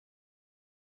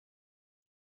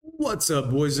What's up,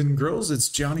 boys and girls? It's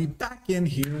Johnny back in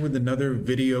here with another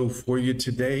video for you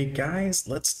today. Guys,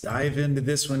 let's dive into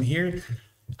this one here.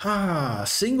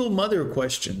 Single mother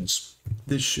questions.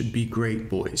 This should be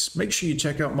great, boys. Make sure you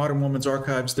check out Modern Woman's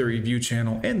Archives, their review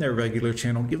channel, and their regular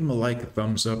channel. Give them a like, a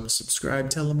thumbs up,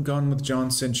 subscribe. Tell them Gone with John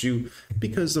sent you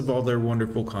because of all their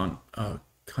wonderful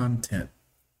content.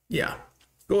 Yeah,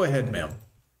 go ahead, ma'am.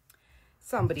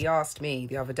 Somebody asked me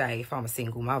the other day if I'm a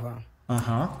single mother.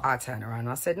 I turned around and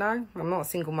I said, no, I'm not a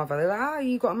single mother. They're like,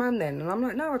 you got a man then? And I'm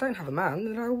like, no, I don't have a man.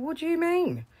 They're like, what do you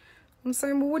mean? I'm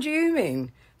saying, well, what do you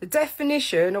mean? The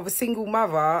definition of a single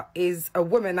mother is a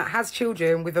woman that has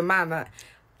children with a man that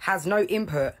has no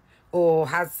input or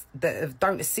that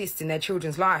don't assist in their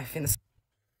children's life in the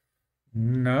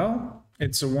No,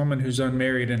 it's a woman who's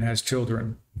unmarried and has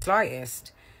children.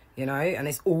 slightest, you know, and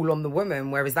it's all on the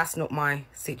woman, whereas that's not my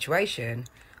situation.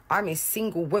 I'm a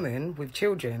single woman with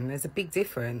children. There's a big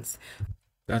difference.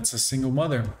 That's a single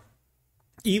mother.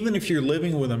 Even if you're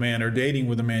living with a man or dating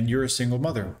with a man, you're a single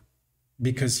mother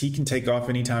because he can take off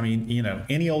anytime,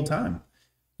 any old time.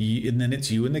 And then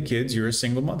it's you and the kids. You're a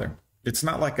single mother. It's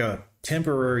not like a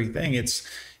temporary thing. It's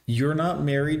you're not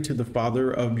married to the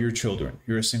father of your children.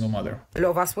 You're a single mother. A lot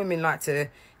of us women like to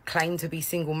claim to be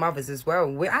single mothers as well.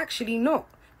 We're actually not.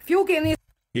 If you're getting this,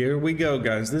 Here we go,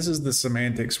 guys. This is the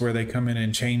semantics where they come in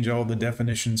and change all the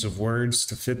definitions of words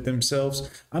to fit themselves.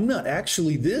 I'm not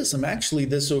actually this. I'm actually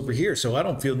this over here. So I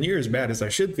don't feel near as bad as I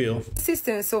should feel.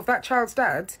 assistance of that child's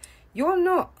dad, you're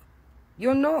not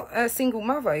a single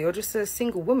mother. You're just a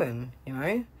single woman, you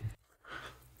know.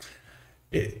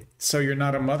 So you're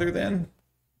not a mother then?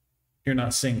 You're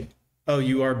not single. Oh,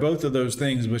 you are both of those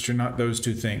things, but you're not those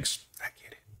two things. I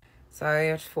get it. So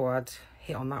I just thought I'd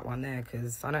hit on that one there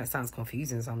because I know it sounds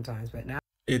confusing sometimes, but now,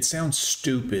 It sounds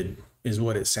stupid is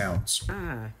what it sounds.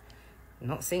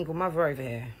 not single mother over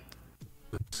here.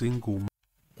 Single.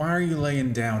 Why are you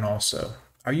laying down also?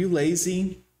 Are you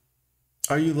lazy?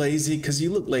 Are you lazy? Because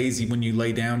you look lazy when you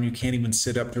lay down. You can't even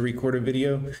sit up to record a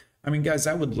video. I mean, guys,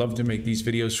 I would love to make these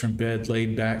videos from bed,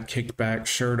 laid back, kicked back,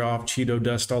 shirt off, Cheeto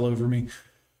dust all over me.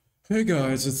 Hey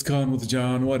guys, it's Gone with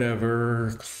John,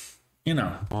 whatever. You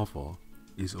know. Mother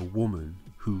is a woman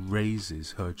who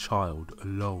raises her child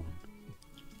alone.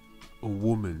 A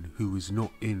woman who is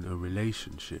not in a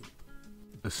relationship,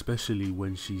 especially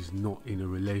when she's not in a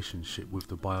relationship with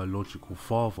the biological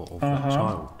father of that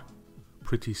child.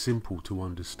 Pretty simple to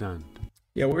understand.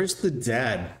 Yeah, where's the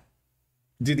dad?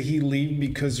 Did he leave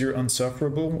because you're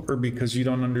unsufferable or because you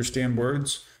don't understand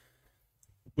words?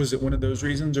 Was it one of those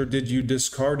reasons, or did you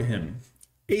discard him?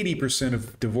 80%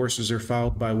 of divorces are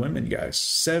filed by women, guys.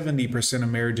 70% of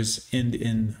marriages end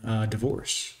in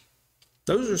divorce.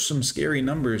 Those are some scary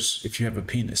numbers if you have a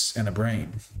penis and a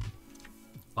brain.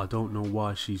 I don't know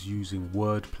why she's using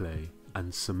wordplay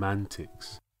and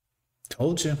semantics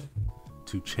Told you.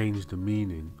 to change the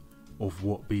meaning of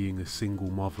what being a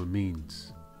single mother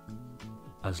means.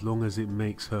 As long as it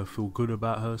makes her feel good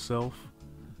about herself,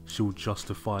 she'll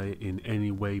justify it in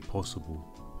any way possible.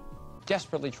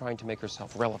 Desperately trying to make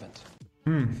herself relevant.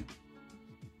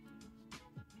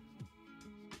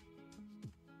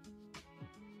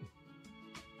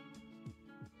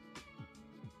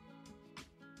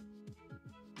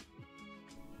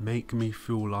 Make me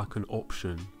feel like an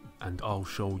option and I'll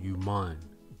show you mine,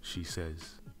 she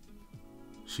says.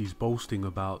 She's boasting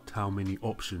about how many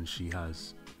options she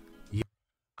has.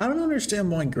 I don't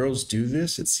understand why girls do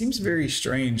this. It seems very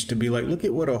strange to be like, look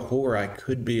at what a whore I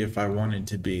could be if I wanted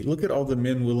to be. Look at all the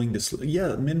men willing to sleep.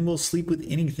 Yeah, men will sleep with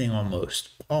anything almost.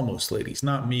 Almost, ladies.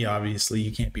 Not me, obviously.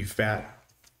 You can't be fat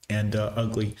and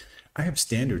ugly. I have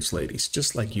standards, ladies,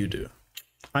 just like you do.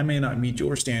 I may not meet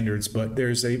your standards, but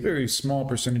there's a very small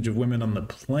percentage of women on the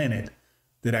planet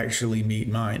that actually meet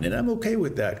mine. And I'm okay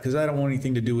with that because I don't want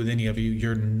anything to do with any of you.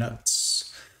 You're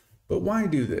nuts. But why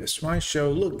do this? Why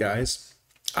show, look, guys,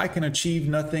 I can achieve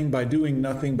nothing by doing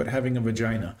nothing but having a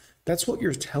vagina. That's what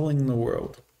you're telling the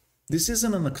world. This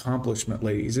isn't an accomplishment,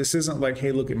 ladies. This isn't like,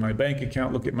 hey, look at my bank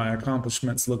account, look at my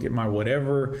accomplishments, look at my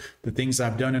whatever, the things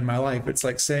I've done in my life. It's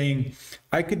like saying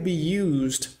I could be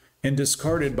used and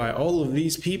discarded by all of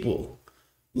these people.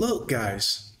 Look,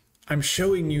 guys, I'm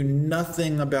showing you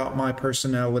nothing about my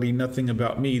personality, nothing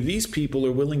about me. These people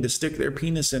are willing to stick their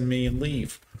penis in me and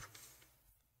leave.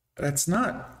 That's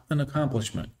not an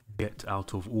accomplishment. Yet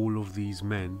out of all of these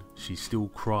men, she still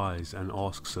cries and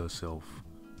asks herself,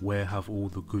 where have all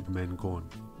the good men gone?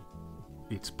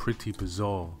 It's pretty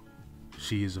bizarre.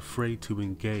 She is afraid to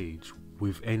engage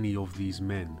with any of these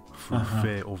men through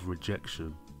fear of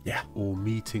rejection. Yeah. Or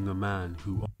meeting a man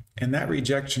who And that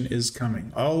rejection is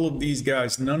coming. All of these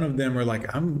guys, none of them are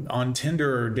like, I'm on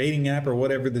Tinder or dating app or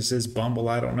whatever this is, Bumble,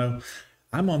 I don't know.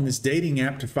 I'm on this dating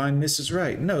app to find Mrs.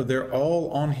 Right. No, they're all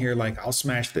on here like, I'll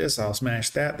smash this, I'll smash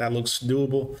that. That looks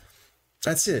doable.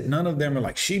 That's it. None of them are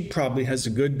like, she probably has a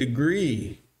good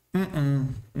degree.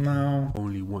 No.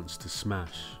 Only wants to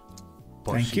smash.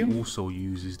 But Thank she you. also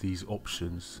uses these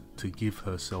options to give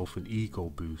herself an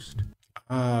ego boost.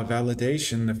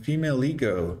 Validation, the female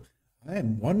ego. I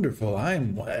am wonderful. I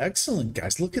am excellent,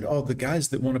 guys. Look at all the guys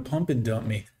that want to pump and dump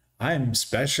me. I am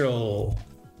special.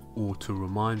 Or to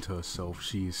remind herself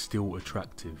she is still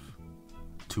attractive.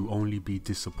 To only be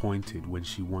disappointed when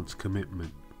she wants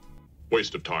commitment.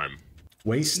 Waste of time.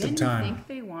 Waste Men of who time. think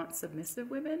they want submissive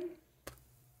women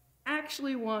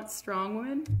actually want strong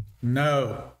women.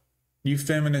 No. You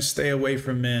feminists, stay away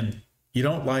from men. You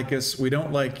don't like us. We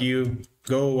don't like you.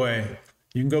 Go away.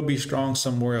 You can go be strong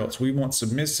somewhere else. We want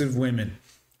submissive women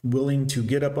willing to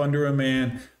get up under a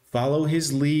man, follow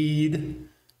his lead.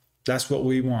 That's what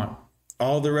we want.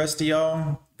 All the rest of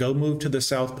y'all, go move to the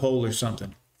South Pole or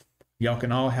something. Y'all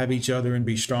can all have each other and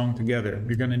be strong together.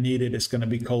 You're going to need it. It's going to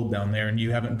be cold down there, and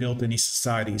you haven't built any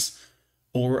societies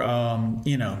or,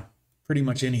 pretty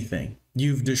much anything.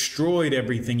 You've destroyed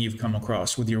everything you've come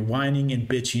across with your whining and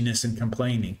bitchiness and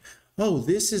complaining. Oh,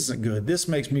 this isn't good. This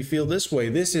makes me feel this way.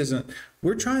 This isn't.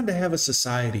 We're trying to have a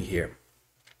society here.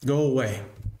 Go away.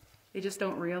 They just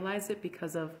don't realize it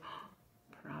because of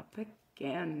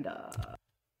propaganda.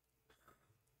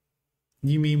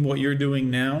 You mean what you're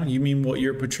doing now? You mean what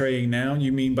you're portraying now?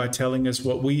 You mean by telling us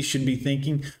what we should be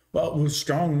thinking? Well, with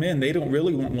strong men, they don't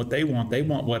really want what they want. They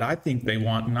want what I think they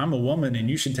want. And I'm a woman, and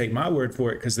you should take my word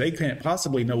for it because they can't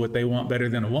possibly know what they want better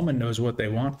than a woman knows what they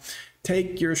want.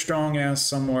 Take your strong ass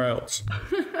somewhere else.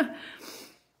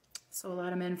 So a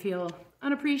lot of men feel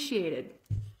unappreciated.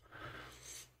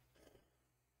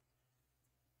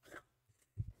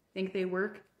 Think they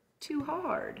work too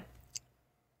hard.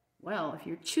 Well, if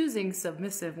you're choosing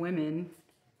submissive women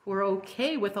who are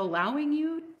okay with allowing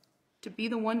you to be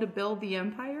the one to build the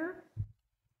empire,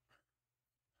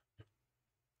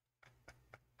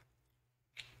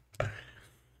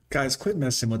 Guys, quit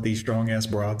messing with these strong ass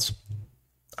broads.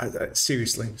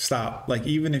 Seriously, stop. Like,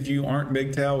 even if you aren't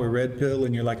MGTOW or red pill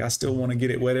and you're like, I still want to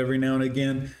get it wet every now and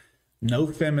again, no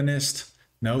feminist,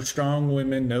 no strong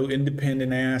women, no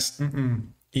independent ass.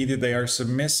 Either they are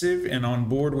submissive and on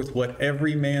board with what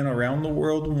every man around the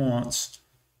world wants,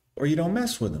 or you don't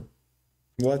mess with them.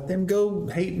 Let them go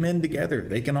hate men together.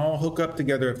 They can all hook up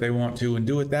together if they want to and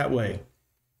do it that way.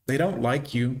 They don't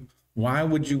like you. Why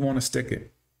would you want to stick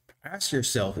it? Ask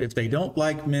yourself, if they don't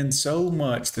like men so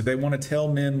much that they want to tell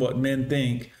men what men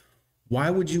think,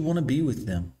 why would you want to be with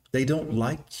them? They don't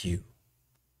like you.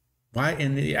 Why?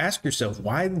 And ask yourself,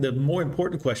 why? The more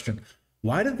important question,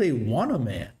 why do they want a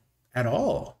man at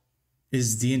all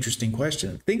is the interesting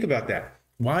question. Think about that.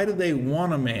 Why do they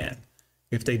want a man?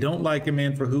 If they don't like a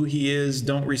man for who he is,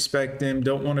 don't respect him,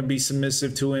 don't want to be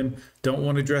submissive to him, don't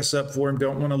want to dress up for him,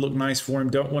 don't want to look nice for him,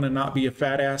 don't want to not be a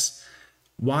fat ass,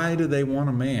 why do they want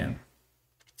a man?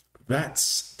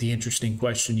 That's the interesting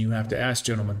question you have to ask,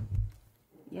 gentlemen.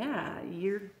 yeah,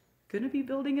 you're going to be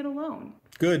building it alone.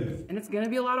 Good. And it's going to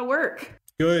be a lot of work.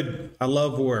 Good. I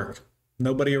love work.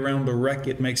 Nobody around to wreck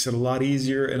it makes it a lot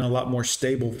easier and a lot more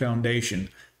stable foundation.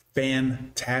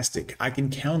 Fantastic. I can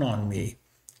count on me.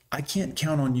 I can't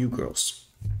count on you girls.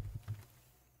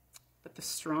 But the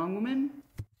strong woman,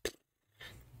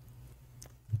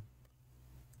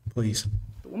 Please.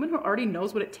 the woman who already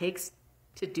knows what it takes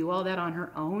to do all that on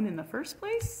her own in the first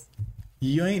place,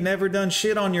 You ain't never done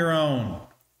shit on your own.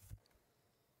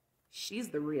 she's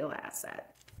the real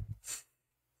asset.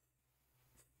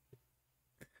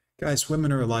 Guys,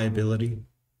 women are a liability.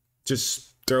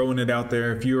 Just throwing it out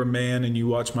there. If you're a man and you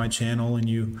watch my channel and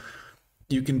you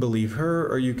can believe her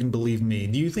or you can believe me.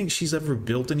 Do you think she's ever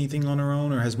built anything on her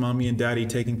own, or has mommy and daddy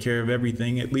taken care of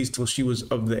everything, at least till she was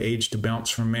of the age to bounce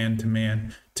from man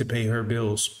to pay her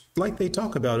bills, like they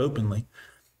talk about openly?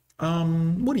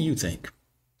 What do you think?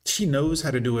 She knows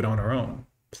how to do it on her own.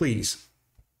 Please,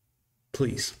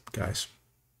 guys.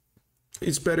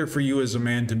 It's better for you as a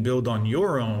man to build on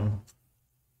your own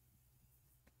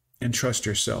and trust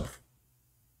yourself.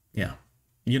 Yeah.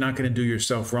 You're not going to do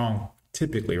yourself wrong,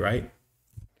 typically, right?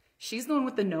 She's the one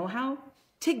with the know-how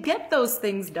to get those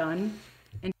things done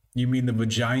and You mean the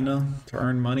vagina to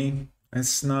earn money?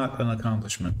 That's not an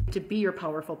accomplishment. to be your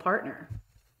powerful partner.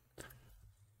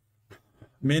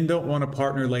 Men don't want a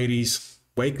partner, ladies.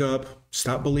 Wake up.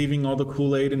 Stop believing all the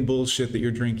Kool-Aid and bullshit that you're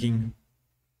drinking.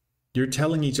 You're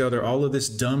telling each other all of this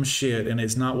dumb shit, and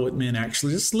it's not what men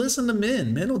actually... Just listen to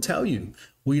men. Men will tell you,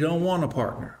 we don't want a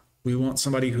partner. We want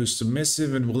somebody who's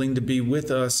submissive and willing to be with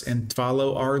us and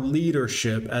follow our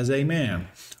leadership as a man.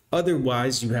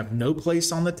 Otherwise, you have no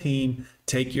place on the team.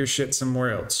 Take your shit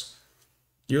somewhere else.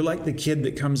 You're like the kid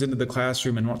that comes into the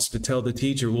classroom and wants to tell the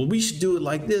teacher, well, we should do it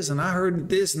like this, and I heard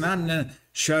this, and I...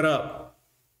 Shut up.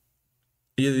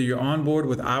 Either you're on board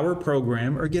with our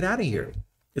program or get out of here.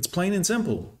 It's plain and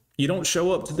simple. You don't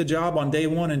show up to the job on day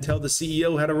one and tell the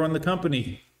CEO how to run the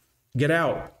company. Get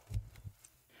out.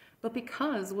 But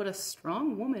because what a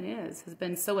strong woman is has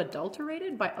been so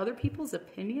adulterated by other people's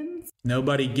opinions.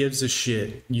 Nobody gives a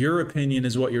shit. Your opinion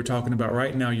is what you're talking about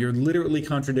right now. You're literally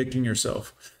contradicting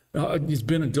yourself. It's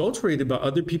been adulterated by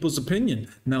other people's opinion.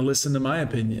 Now listen to my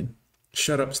opinion.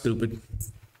 Shut up, stupid.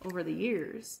 Over the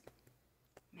years,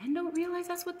 men don't realize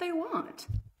that's what they want.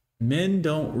 Men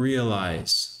don't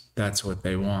realize that's what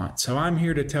they want. So I'm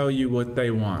here to tell you what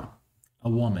they want. A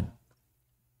woman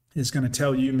is going to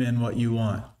tell you men what you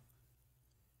want.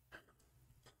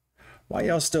 Why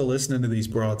y'all still listening to these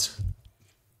broads?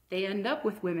 They end up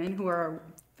with women who are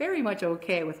very much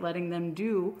okay with letting them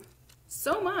do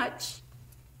so much,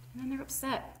 and then they're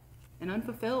upset and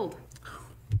unfulfilled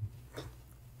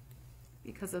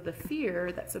because of the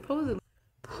fear that supposedly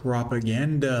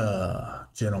propaganda,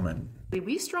 gentlemen.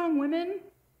 We strong women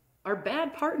are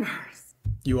bad partners.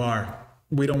 You are.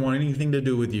 We don't want anything to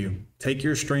do with you. Take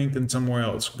your strength and somewhere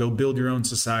else. Go build your own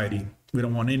society. We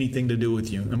don't want anything to do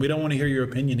with you. And we don't want to hear your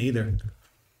opinion either.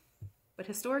 But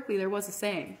historically, there was a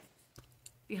saying.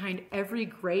 Behind every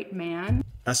great man.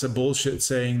 That's a bullshit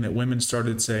saying that women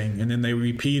started saying. And then they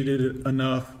repeated it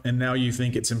enough. And now you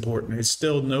think it's important. It's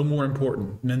still no more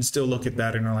important. Men still look at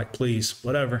that and are like, please,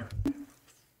 whatever.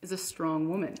 Is a strong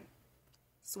woman.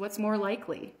 So what's more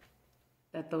likely?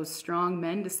 That those strong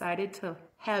men decided to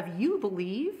have you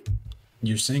believe.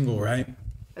 You're single, right?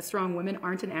 That strong women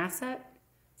aren't an asset?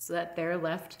 So that they're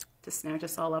left to snatch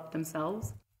us all up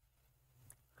themselves?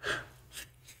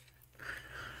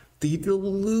 The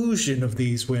delusion of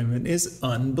these women is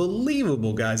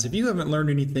unbelievable, guys. If you haven't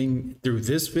learned anything through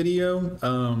this video,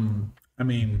 I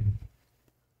mean...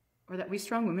 Or that we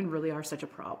strong women really are such a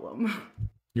problem.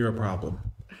 You're a problem.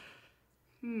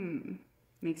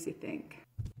 Makes you think.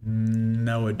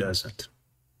 No, it doesn't.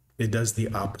 It does the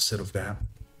opposite of that.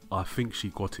 I think she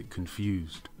got it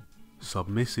confused.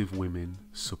 Submissive women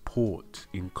support,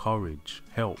 encourage,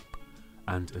 help,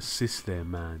 and assist their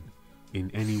man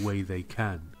in any way they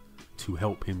can to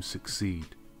help him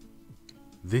succeed.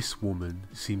 This woman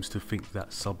seems to think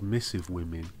that submissive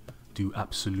women do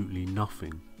absolutely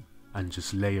nothing and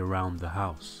just lay around the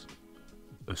house.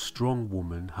 A strong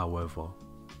woman, however,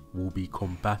 will be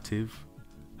combative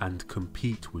and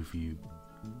compete with you,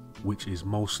 which is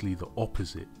mostly the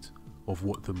opposite of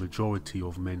what the majority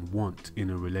of men want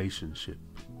in a relationship.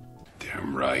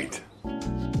 Damn right.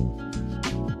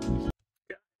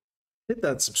 Hit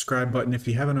that subscribe button if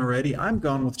you haven't already. I'm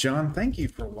Gone with John. Thank you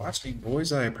for watching,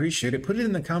 boys. I appreciate it. Put it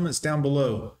in the comments down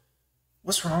below.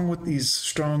 What's wrong with these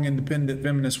strong, independent,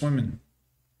 feminist women?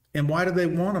 And why do they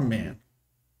want a man?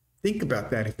 Think about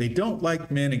that. If they don't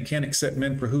like men and can't accept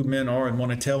men for who men are and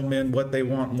want to tell men what they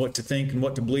want and what to think and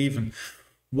what to believe, and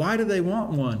why do they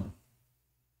want one?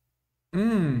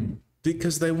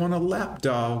 Because they want a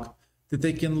lapdog that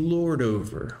they can lord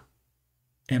over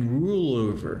and rule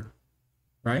over,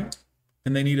 right?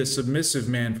 And they need a submissive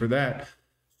man for that.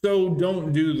 So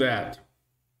don't do that.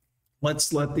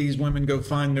 Let's let these women go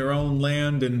find their own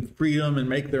land and freedom and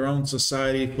make their own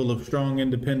society full of strong,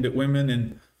 independent women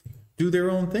and do their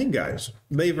own thing, guys.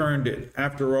 They've earned it.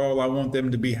 After all, I want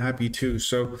them to be happy too.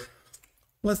 So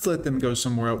let's let them go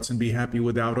somewhere else and be happy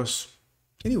without us.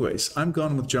 Anyways, I'm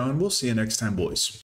Gone with John. We'll see you next time, boys.